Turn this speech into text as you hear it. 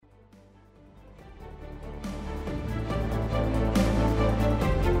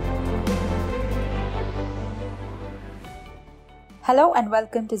Hello and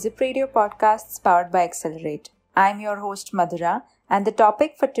welcome to Zip Radio Podcasts powered by Accelerate. I'm your host Madhura, and the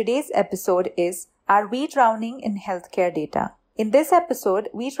topic for today's episode is Are we drowning in healthcare data? In this episode,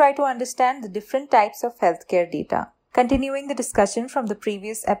 we try to understand the different types of healthcare data. Continuing the discussion from the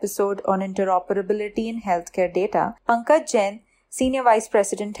previous episode on interoperability in healthcare data, Pankaj Jain, Senior Vice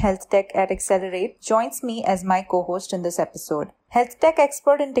President Health Tech at Accelerate, joins me as my co-host in this episode. Health Tech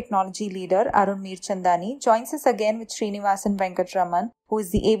expert and technology leader Arun Meerchandani joins us again with Srinivasan Venkatraman, who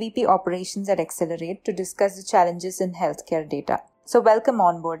is the AVP Operations at Accelerate, to discuss the challenges in healthcare data. So welcome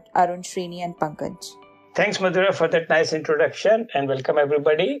on board, Arun, Srini and Pankaj. Thanks, Madhura, for that nice introduction, and welcome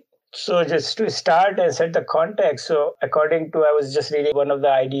everybody. So just to start and set the context, so according to, I was just reading one of the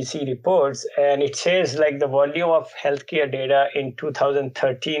IDC reports, and it says like the volume of healthcare data in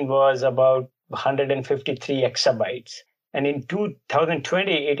 2013 was about 153 exabytes. And in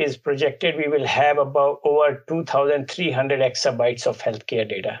 2020, it is projected we will have about over 2,300 exabytes of healthcare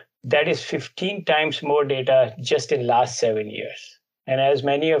data. That is 15 times more data just in last 7 years. And as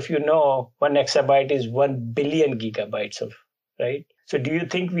many of you know, 1 exabyte is 1 billion gigabytes of, right? So do you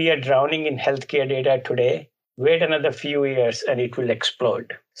think we are drowning in healthcare data today? Wait another few years and it will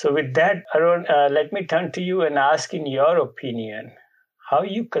explode. So with that, Arun, let me turn to you and ask, in your opinion, how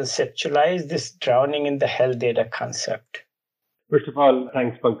you conceptualize this drowning in the health data concept? First of all,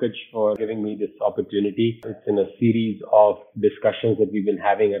 thanks, Pankaj, for giving me this opportunity. It's in a series of discussions that we've been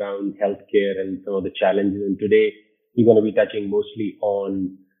having around healthcare and some of the challenges. And today, we're going to be touching mostly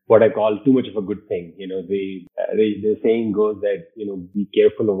on what I call too much of a good thing. The saying goes that, be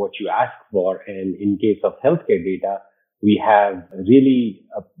careful of what you ask for. And in case of healthcare data, we have really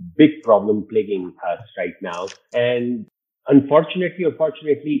a big problem plaguing us right now. And unfortunately or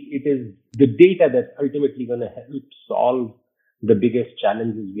fortunately, it is the data that's ultimately going to help solve the biggest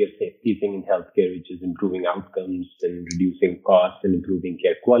challenges we are facing in healthcare, which is improving outcomes and reducing costs and improving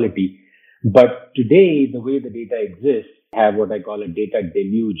care quality. But today, the way the data exists, have what I call a data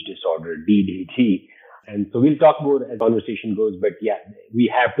deluge disorder, DDD. And so we'll talk more as the conversation goes, but yeah,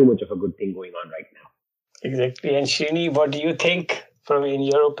 we have too much of a good thing going on right now. Exactly. And Srini, what do you think? In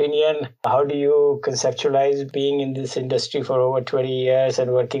your opinion, how do you conceptualize being in this industry for over 20 years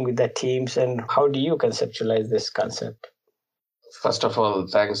and working with the teams? And how do you conceptualize this concept? First of all,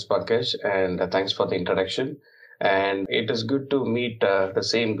 thanks, Pankaj, and thanks for the introduction. And it is good to meet the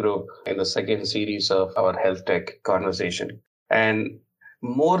same group in the second series of our health tech conversation. And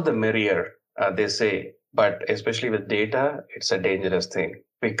more the merrier, they say, but especially with data, it's a dangerous thing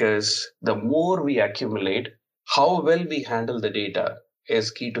because the more we accumulate, how well we handle the data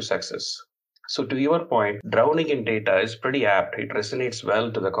is key to success. So to your point, drowning in data is pretty apt. It resonates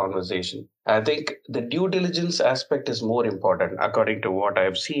well to the conversation. I think the due diligence aspect is more important, according to what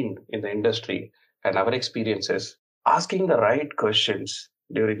I've seen in the industry and our experiences, asking the right questions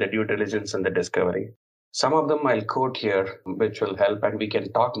during the due diligence and the discovery. Some of them I'll quote here, which will help, and we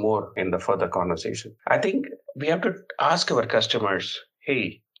can talk more in the further conversation. I think we have to ask our customers,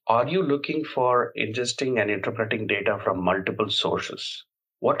 hey, are you looking for ingesting and interpreting data from multiple sources?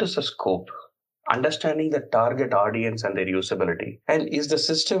 What is the scope? Understanding the target audience and their usability. And is the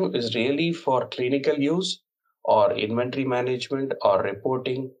system is really for clinical use or inventory management or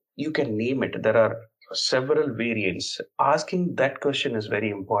reporting? You can name it. There are several variants. Asking that question is very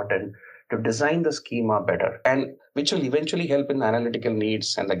important to design the schema better, and which will eventually help in analytical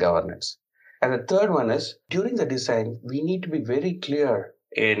needs and the governance. And the third one is, during the design, we need to be very clear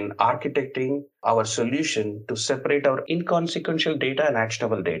in architecting our solution to separate our inconsequential data and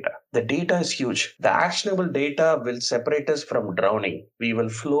actionable data. The data is huge. The actionable data will separate us from drowning. We will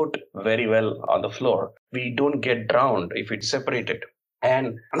float very well on the floor. We don't get drowned if it's separated.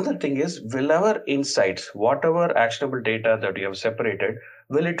 And another thing is, will our insights, whatever actionable data that we have separated,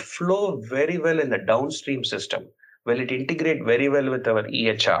 will it flow very well in the downstream system? Will it integrate very well with our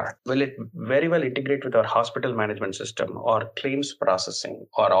EHR? Will it very well integrate with our hospital management system or claims processing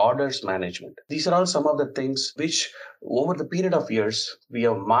or orders management? These are all some of the things which over the period of years, we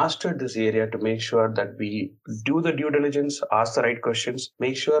have mastered this area to make sure that we do the due diligence, ask the right questions,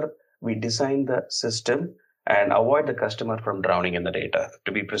 make sure we design the system and avoid the customer from drowning in the data,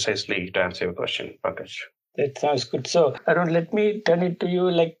 to be precisely to answer your question, Pankaj. That sounds good. So, Arun, let me turn it to you.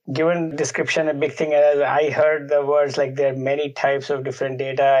 Like, given description, a big thing, as I heard the words, like there are many types of different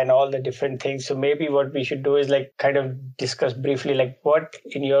data and all the different things. So maybe what we should do is like kind of discuss briefly, like what,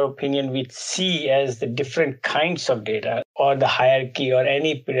 in your opinion, we see as the different kinds of data or the hierarchy or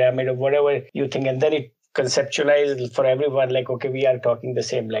any pyramid or whatever you think. And then it conceptualize for everyone, like, okay, we are talking the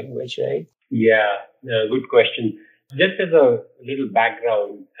same language, right? Yeah, good question. Just as a little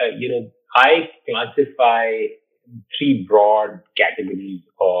background, I classify three broad categories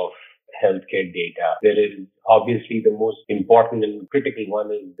of healthcare data. There is obviously the most important and critical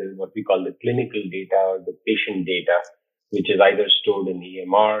one is what we call the clinical data or the patient data, which is either stored in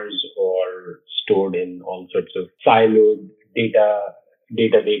EMRs or stored in all sorts of siloed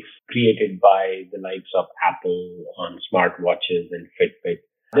data lakes created by the likes of Apple on smartwatches and Fitbit.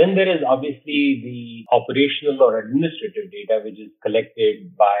 Then there is obviously the operational or administrative data, which is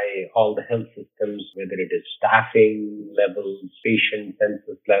collected by all the health systems, whether it is staffing levels, patient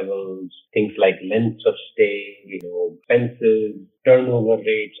census levels, things like lengths of stay, expenses, turnover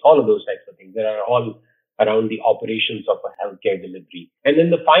rates, all of those types of things that are all around the operations of a healthcare delivery. And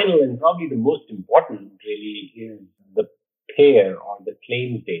then the final and probably the most important really is the payer or the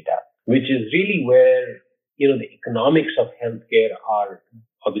claims data, which is really where, the economics of healthcare are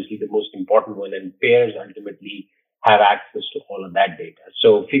obviously the most important one, and payers ultimately have access to all of that data.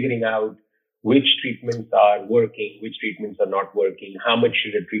 So figuring out which treatments are working, which treatments are not working, how much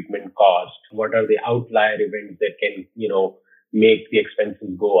should a treatment cost, what are the outlier events that can, make the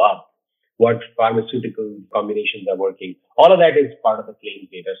expenses go up, what pharmaceutical combinations are working. All of that is part of the claims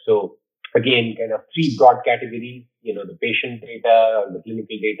data. So again, kind of three broad categories, the patient data, the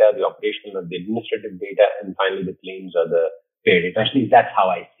clinical data, the operational and the administrative data, and finally the claims or the payer data. Actually, that's how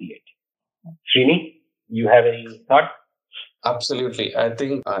I see it. Srini, you have any thought? Absolutely. I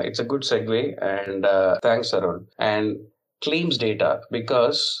think it's a good segue, and thanks, Arun. And claims data,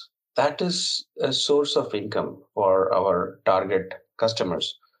 because that is a source of income for our target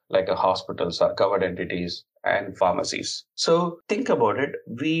customers, like hospitals or covered entities and pharmacies. So think about it.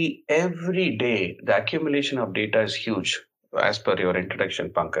 Every day, the accumulation of data is huge. As per your introduction,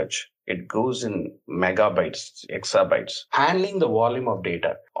 Pankaj, it goes in megabytes, exabytes. Handling the volume of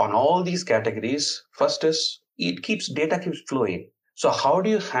data on all these categories, first is data keeps flowing. So how do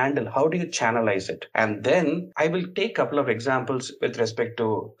you channelize it? And then I will take a couple of examples with respect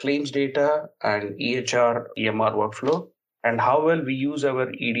to claims data and EHR, EMR workflow, and how well we use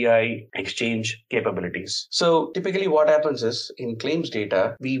our EDI exchange capabilities. So typically what happens is in claims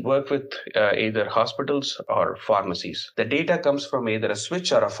data, we work with either hospitals or pharmacies. The data comes from either a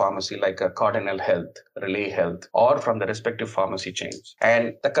switch or a pharmacy like a Cardinal Health, Relay Health, or from the respective pharmacy chains.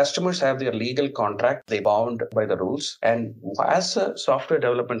 And the customers have their legal contract, they bound by the rules. And as a software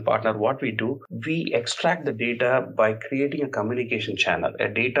development partner, what we do, we extract the data by creating a communication channel, a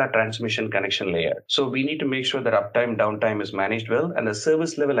data transmission connection layer. So we need to make sure that uptime, downtime is managed well, and the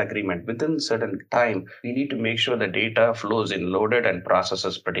service level agreement within certain time, we need to make sure the data flows in loaded and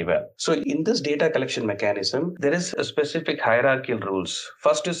processes pretty well. So in this data collection mechanism, there is a specific hierarchical rules.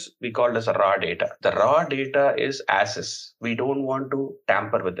 First is we call it as a raw data. The raw data is as is. We don't want to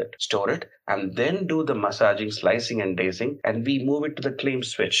tamper with it, store it, and then do the massaging, slicing and dicing, and we move it to the claim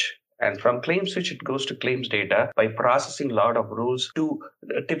switch. And from claim switch, it goes to claims data by processing a lot of rules to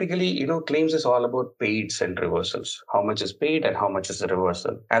typically, claims is all about paids and reversals. How much is paid and how much is the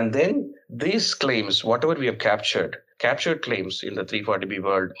reversal. And then these claims, whatever we have captured claims in the 340B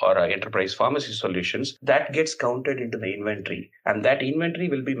world or enterprise pharmacy solutions, that gets counted into the inventory. And that inventory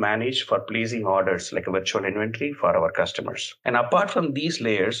will be managed for placing orders like a virtual inventory for our customers. And apart from these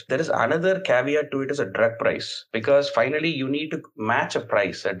layers, there is another caveat to it is a drug price, because finally you need to match a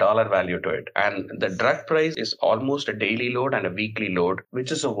price, a dollar value to it. And the drug price is almost a daily load and a weekly load,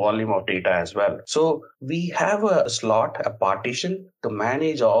 which is a volume of data as well. So we have a slot, a partition to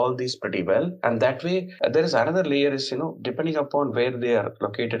manage all these pretty well. And that way, there is another layer is, depending upon where they are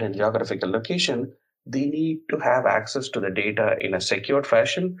located in geographical location, they need to have access to the data in a secured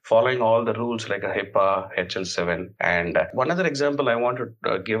fashion, following all the rules like a HIPAA, HL7. And one other example I want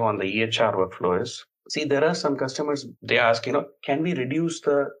to give on the EHR workflow is, see, there are some customers, they ask, can we reduce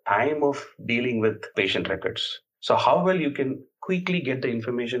the time of dealing with patient records? So how well you can quickly get the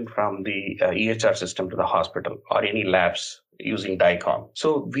information from the EHR system to the hospital or any labs using DICOM.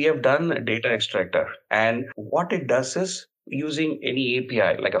 So we have done a data extractor, and what it does is using any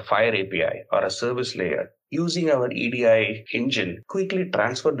API like a FHIR API or a service layer, using our EDI engine, quickly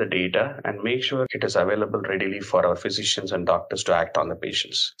transfer the data and make sure it is available readily for our physicians and doctors to act on the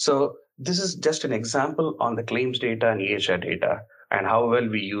patients. So this is just an example on the claims data and EHR data and how well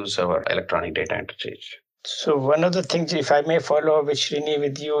we use our electronic data interchange. So one of the things, if I may follow up with Srini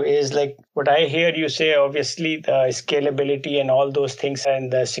with you, is like what I hear you say, obviously the scalability and all those things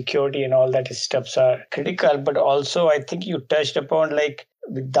and the security and all that stuffs are critical. But also I think you touched upon like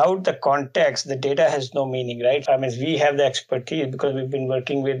without the context, the data has no meaning, right? I mean, we have the expertise because we've been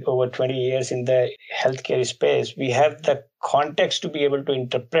working with over 20 years in the healthcare space. We have the context to be able to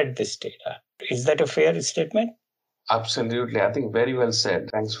interpret this data. Is that a fair statement? Absolutely. I think very well said.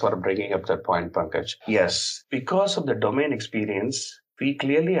 Thanks for bringing up that point, Pankaj. Yes, because of the domain experience, we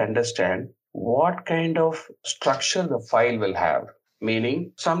clearly understand what kind of structure the file will have.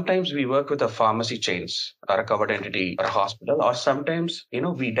 Meaning, sometimes we work with a pharmacy chains or a covered entity or a hospital, or sometimes,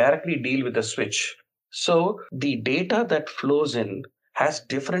 we directly deal with a switch. So the data that flows in has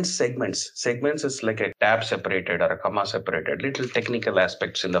different segments. Segments is like a tab separated or a comma separated, little technical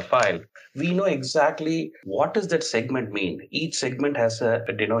aspects in the file. We know exactly what does that segment mean. Each segment has a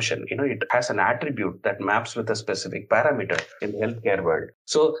denotation. It has an attribute that maps with a specific parameter in the healthcare world.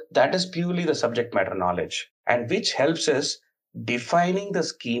 So that is purely the subject matter knowledge, and which helps us defining the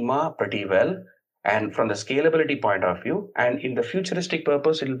schema pretty well, and from the scalability point of view, and in the futuristic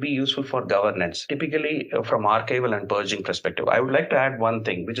purpose, it will be useful for governance, typically from archival and purging perspective. I would like to add one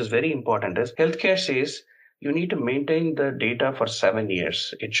thing which is very important is healthcare says you need to maintain the data for 7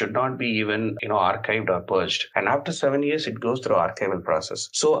 years. It should not be even archived or purged, and after 7 years it goes through archival process.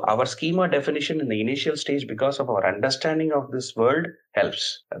 So our schema definition in the initial stage, because of our understanding of this world,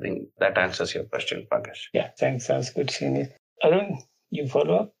 helps. I think that answers your question, Pankaj. Yeah, thanks. Sounds good, Srini. Arun, you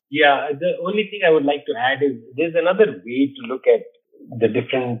follow up? Yeah, the only thing I would like to add is there's another way to look at the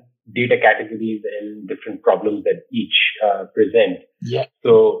different data categories and different problems that each present. Yeah.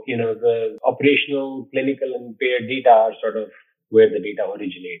 So, the operational, clinical, and payer data are sort of where the data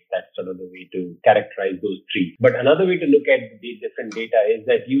originates. That's sort of the way to characterize those three. But another way to look at the different data is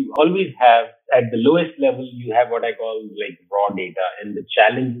that you always have, at the lowest level, you have what I call like raw data. And the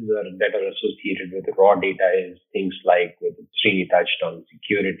challenges that are associated with raw data is things like what Srini touched on,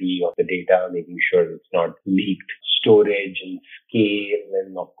 security of the data, making sure it's not leaked, storage and scale,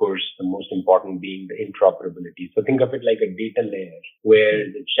 and of course, the most important being the interoperability. So think of it like a data layer where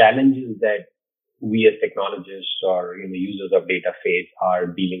the challenges that we as technologists or users of data face are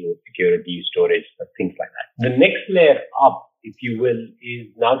dealing with security, storage, things like that. The next layer up, if you will,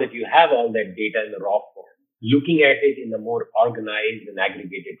 is now that you have all that data in the raw form, looking at it in a more organized and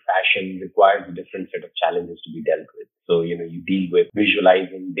aggregated fashion requires a different set of challenges to be dealt with. So, you deal with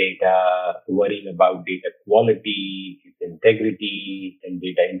visualizing data, worrying about data quality, its integrity, and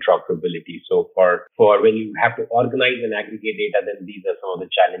data interoperability. So for when you have to organize and aggregate data, then these are some of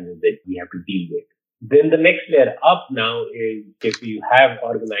the challenges that we have to deal with. Then the next layer up now is if you have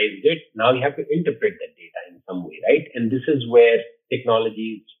organized it, now you have to interpret that data in some way, right? And this is where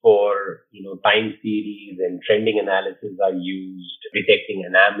technologies for, time series and trending analysis are used, detecting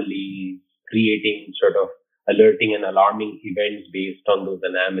anomalies, creating sort of alerting and alarming events based on those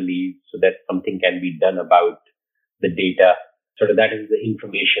anomalies so that something can be done about the data. Sort of that is the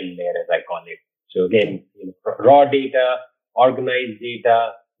information layer, as I call it. So again, raw data, organized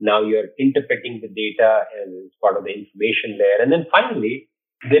data. Now you're interpreting the data as part of the information layer. And then finally,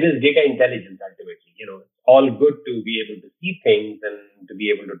 there is data intelligence ultimately. It's all good to be able to see things and to be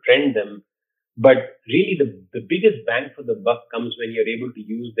able to trend them. But really the biggest bang for the buck comes when you're able to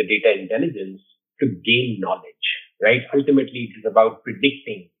use the data intelligence to gain knowledge, right? Ultimately, it is about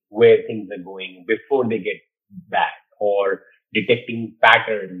predicting where things are going before they get bad, or detecting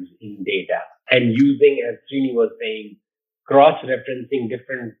patterns in data and using, as Srini was saying, cross-referencing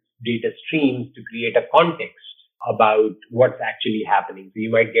different data streams to create a context about what's actually happening. So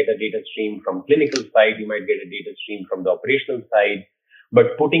you might get a data stream from clinical side, you might get a data stream from the operational side,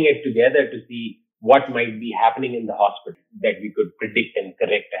 but putting it together to see what might be happening in the hospital that we could predict and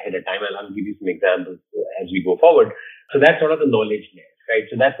correct ahead of time. And I'll give you some examples as we go forward. So that's sort of the knowledge layer, right?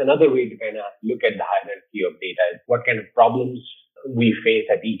 So that's another way to kind of look at the hierarchy of data. What kind of problems we face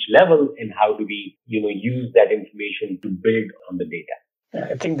at each level and how do we, use that information to build on the data.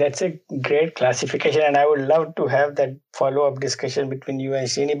 I think that's a great classification, and I would love to have that follow-up discussion between you and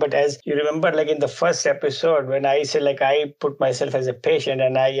Srini. But as you remember, like in the first episode, when I said, like, I put myself as a patient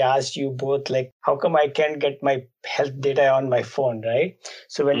and I asked you both, like, how come I can't get my health data on my phone, right?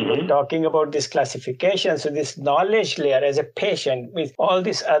 So when we're talking about this classification, so this knowledge layer as a patient with all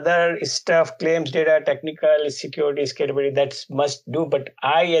this other stuff, claims data, technical, security, scalability, that's must do. But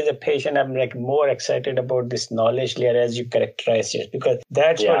I, as a patient, I'm like more excited about this knowledge layer as you characterize it, because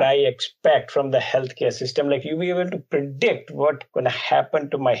that's what I expect from the healthcare system. Like you be able to predict what's going to happen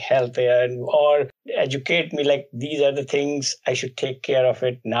to my health or educate me, like these are the things I should take care of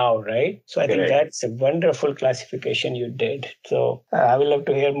it now, right? So I think that's a wonderful classification you did. So I would love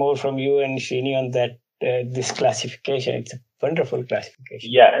to hear more from you and Srini on that, this classification. It's a wonderful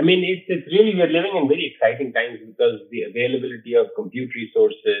classification. Yeah, I mean, it's really, we're living in very exciting times because the availability of compute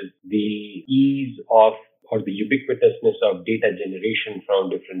resources, the ease of or the ubiquitousness of data generation from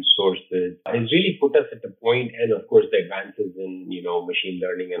different sources has really put us at a point, and of course the advances in, machine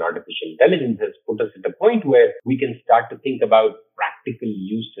learning and artificial intelligence has put us at a point where we can start to think about practical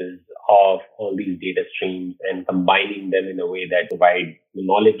uses of all these data streams and combining them in a way that provide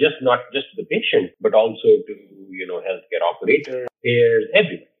knowledge, not just to the patient, but also to, healthcare operators, payers,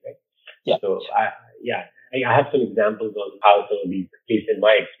 everyone, right? Yeah. So, I have some examples on how some of these, at least in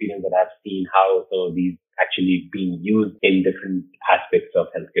my experience, that I've seen how some of these actually being used in different aspects of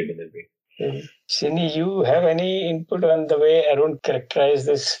healthcare delivery. Srini, you have any input on the way Arun characterized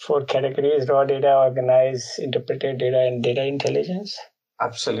this four categories: raw data, organized, interpreted data, and data intelligence?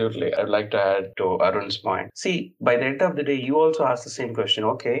 Absolutely. I'd like to add to Arun's point. See, by the end of the day, you also ask the same question.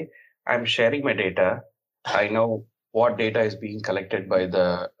 Okay, I'm sharing my data. I know what data is being collected by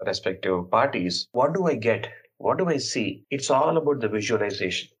the respective parties. What do I get? What do I see? It's all about the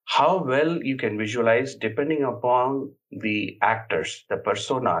visualization. How well you can visualize depending upon the actors, the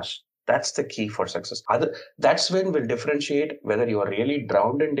personas. That's the key for success. That's when we'll differentiate whether you are really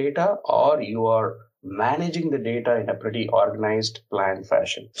drowned in data or you are managing the data in a pretty organized, planned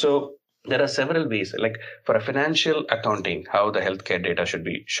fashion. So there are several ways, like for a financial accounting, how the healthcare data should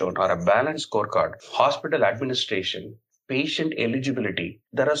be shown, or a balanced scorecard, hospital administration, patient eligibility.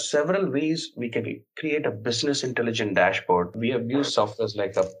 There are several ways we can create a business intelligence dashboard. We have used softwares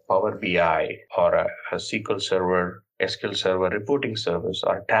like a Power BI or a SQL Server, SQL Server reporting service,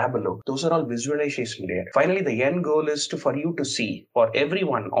 or Tableau. Those are all visualization layer. Finally, the end goal is for you to see, for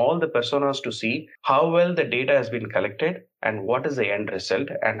everyone, all the personas to see how well the data has been collected and what is the end result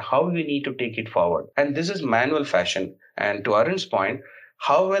and how we need to take it forward. And this is manual fashion. And to Arun's point,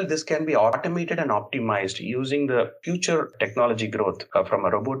 how well this can be automated and optimized using the future technology growth from a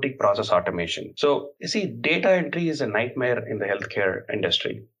robotic process automation. So you see, data entry is a nightmare in the healthcare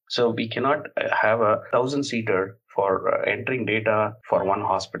industry. So we cannot have a 1,000-seater for entering data for one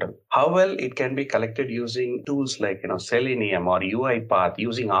hospital. How well it can be collected using tools like Selenium or UiPath,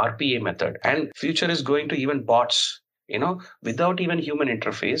 using RPA method. And future is going to even bots, without even human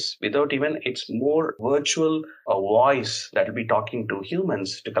interface, it's more virtual voice that will be talking to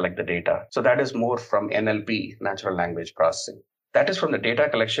humans to collect the data. So that is more from NLP, natural language processing. That is from the data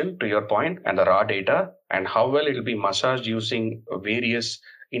collection, to your point, and the raw data, and how well it will be massaged using various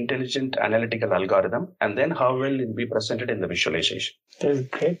intelligent analytical algorithm, and then how well it will be presented in the visualization. That's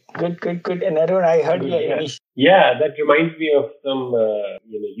great. Good. And Arun, I heard you. Yeah, that reminds me of some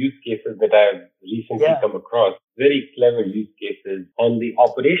use cases that I've recently come across. Very clever use cases on the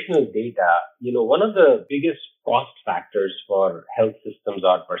operational data. One of the biggest cost factors for health systems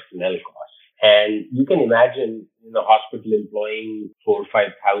are personnel costs. And you can imagine a hospital employing 4,000 or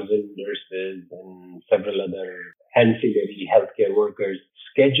 5,000 nurses and several other ancillary healthcare workers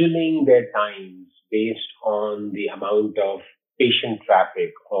scheduling their times based on the amount of patient traffic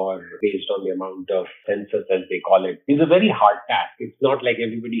or based on the amount of census, as they call it, is a very hard task. It's not like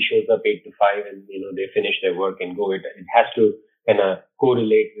everybody shows up 8 to 5 and, they finish their work and go. It has to kind of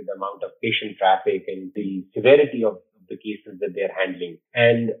correlate with the amount of patient traffic and the severity of the cases that they're handling.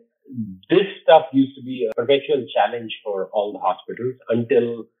 And this stuff used to be a perpetual challenge for all the hospitals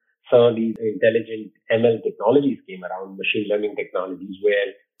until some of these intelligent ML technologies came around, machine learning technologies,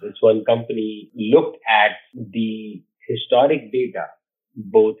 where this one company looked at the historic data,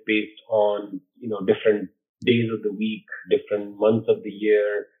 both based on, different days of the week, different months of the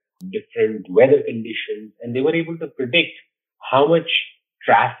year, different weather conditions, and they were able to predict how much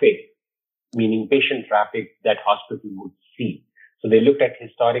traffic, meaning patient traffic, that hospital would see. So they looked at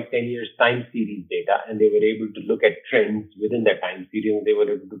historic 10 years time series data, and they were able to look at trends within that time series, and they were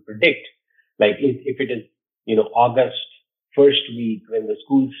able to predict, like if it is, August first week when the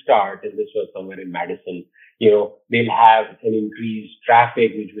schools start, and this was somewhere in Madison, they'll have an increased traffic,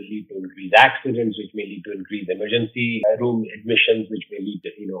 which will lead to increased accidents, which may lead to increased emergency room admissions, which may lead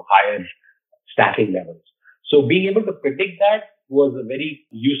to, higher staffing levels. So being able to predict that was a very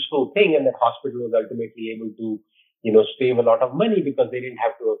useful thing, and the hospital was ultimately able to save a lot of money because they didn't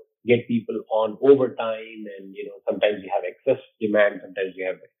have to get people on overtime. And, sometimes you have excess demand, sometimes you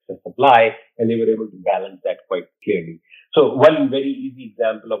have excess supply, and they were able to balance that quite clearly. So one very easy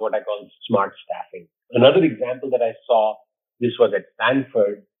example of what I call smart staffing. Another example that I saw, this was at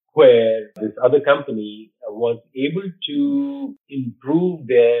Stanford, where this other company was able to improve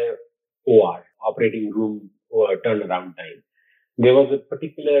their OR, operating room turnaround time. There was a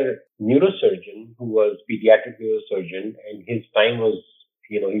particular neurosurgeon who was pediatric neurosurgeon, and his time was,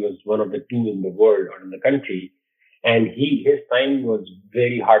 he was one of the 2 in the world or in the country, and his time was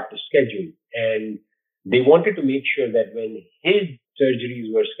very hard to schedule. And they wanted to make sure that when his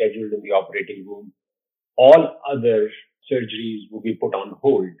surgeries were scheduled in the operating room, all other surgeries would be put on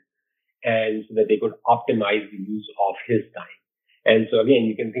hold, and so that they could optimize the use of his time. And so again,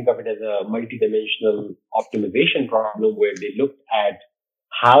 you can think of it as a multidimensional optimization problem where they looked at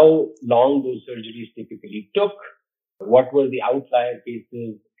how long those surgeries typically took, what were the outlier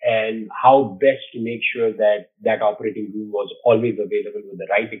cases, and how best to make sure that that operating room was always available with the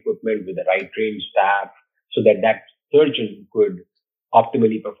right equipment, with the right trained staff, so that that surgeon could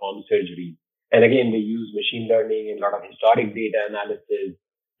optimally perform surgery. And again, they use machine learning and a lot of historic data analysis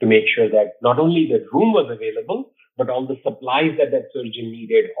to make sure that not only the room was available, but all the supplies that that surgeon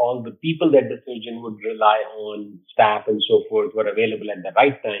needed, all the people that the surgeon would rely on, staff and so forth, were available at the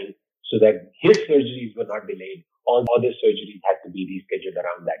right time so that his surgeries were not delayed. All other surgeries had to be rescheduled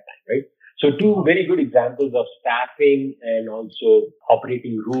around that time, right? So two very good examples of staffing and also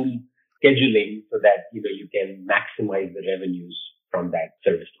operating room scheduling so that, you can maximize the revenues from that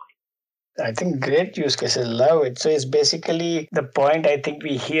service line. I think great use cases. Love it. So it's basically the point I think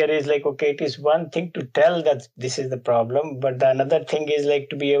we hear is like, okay, it is one thing to tell that this is the problem, but the another thing is like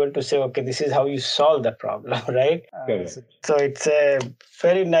to be able to say, okay, this is how you solve the problem, right? So it's a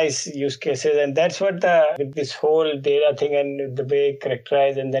very nice use cases. And that's what with this whole data thing and the way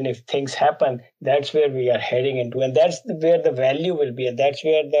characterized, and then if things happen, that's where we are heading into. And that's where the value will be. And that's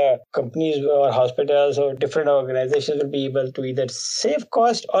where the companies or hospitals or different organizations will be able to either save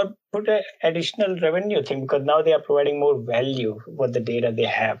cost or put an additional revenue thing, because now they are providing more value with the data they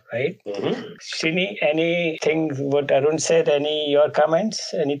have, right? Srini, anything what Arun said, your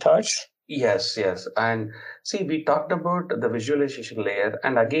comments, any thoughts? Yes. And see, we talked about the visualization layer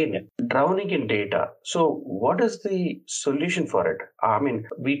and again, drowning in data. So what is the solution for it? I mean,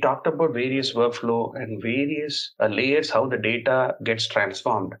 we talked about various workflow and various layers, how the data gets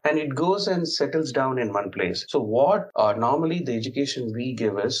transformed and it goes and settles down in one place. So what normally the education we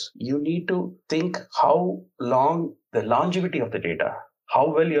give is you need to think how long the longevity of the data,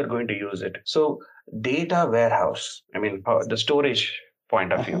 how well you're going to use it. So data warehouse, the storage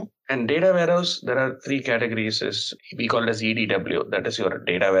point of view. And data warehouse, there are three categories. We call it as EDW. That is your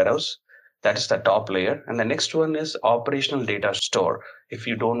data warehouse. That is the top layer. And the next one is operational data store. If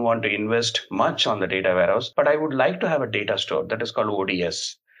you don't want to invest much on the data warehouse, but I would like to have a data store, that is called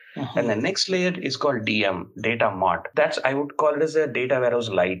ODS. And the next layer is called DM, data mart. That's, I would call it as a data warehouse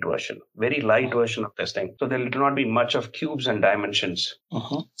light version, very light version of this thing. So there will not be much of cubes and dimensions.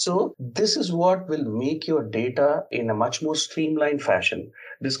 So this is what will make your data in a much more streamlined fashion.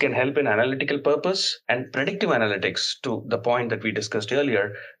 This can help in analytical purpose and predictive analytics, to the point that we discussed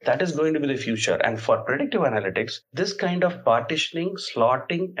earlier. That is going to be the future. And for predictive analytics, this kind of partitioning,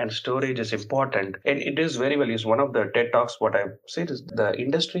 slotting, and storage is important. And it is very well used. One of the TED Talks, what I've said is the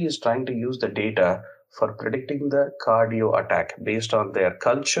industry is trying to use the data for predicting the cardio attack based on their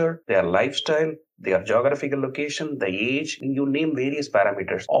culture, their lifestyle, their geographical location, the age, you name various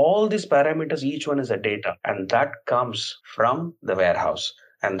parameters. All these parameters, each one is a data, and that comes from the warehouse.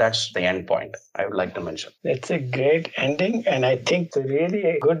 And that's the end point I would like to mention. That's a great ending. And I think it's really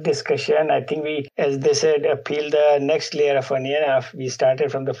a good discussion. I think we, as they said, appeal the next layer of onion. We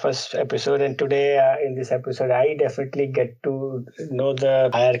started from the first episode. And today in this episode, I definitely get to know the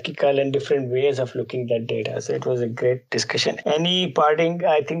hierarchical and different ways of looking at data. So it was a great discussion. Any parting?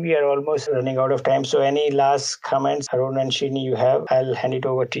 I think we are almost running out of time. So any last comments, Arun and Srini, you have? I'll hand it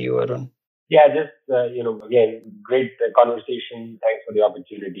over to you, Arun. Yeah, just, again, great conversation. Thanks for the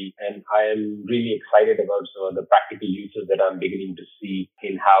opportunity. And I am really excited about some of the practical uses that I'm beginning to see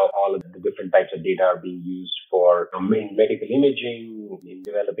in how all of the different types of data are being used for medical imaging, in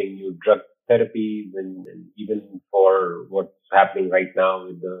developing new drug therapies, and even for what's happening right now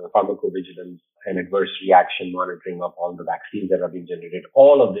with the pharmacovigilance and adverse reaction monitoring of all the vaccines that are being generated.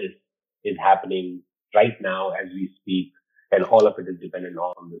 All of this is happening right now as we speak, and all of it is dependent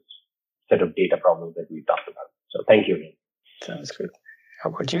on this set of data problems that we talked about. So thank you again. Sounds good. How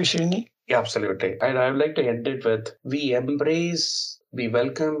about you, Srini? Yeah, absolutely. And I would like to end it with, we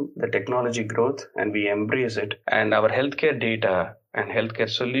welcome the technology growth and we embrace it. And our healthcare data and healthcare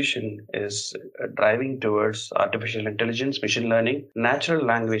solution is driving towards artificial intelligence, machine learning, natural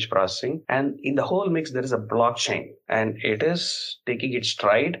language processing. And in the whole mix, there is a blockchain, and it is taking its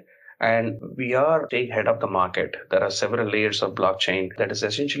stride. And we are staying ahead of the market. There are several layers of blockchain that is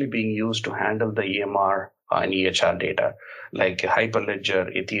essentially being used to handle the EMR and EHR data, like Hyperledger,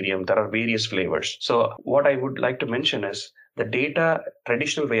 Ethereum. There are various flavors. So what I would like to mention is the data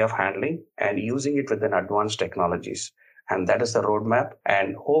traditional way of handling and using it within advanced technologies. And that is the roadmap,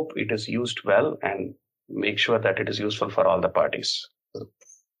 and hope it is used well and make sure that it is useful for all the parties.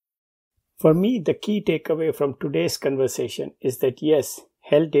 For me, the key takeaway from today's conversation is that yes,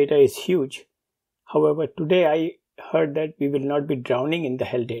 health data is huge. However, today I heard that we will not be drowning in the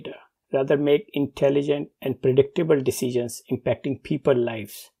health data, rather make intelligent and predictable decisions impacting people's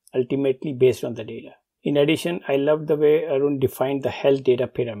lives, ultimately based on the data. In addition, I love the way Arun defined the health data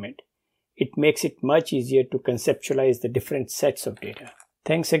pyramid. It makes it much easier to conceptualize the different sets of data.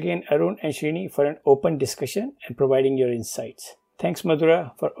 Thanks again, Arun and Srini, for an open discussion and providing your insights. Thanks,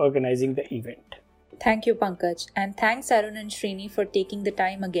 Madhura, for organizing the event. Thank you, Pankaj, and thanks Arun and Srini for taking the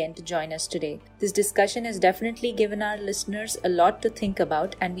time again to join us today. This discussion has definitely given our listeners a lot to think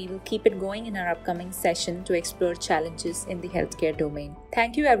about, and we will keep it going in our upcoming session to explore challenges in the healthcare domain.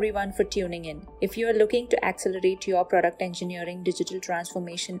 Thank you everyone for tuning in. If you are looking to accelerate your product engineering, digital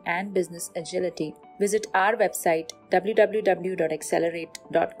transformation, and business agility, visit our website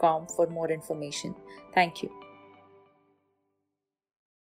www.accelerate.com for more information. Thank you.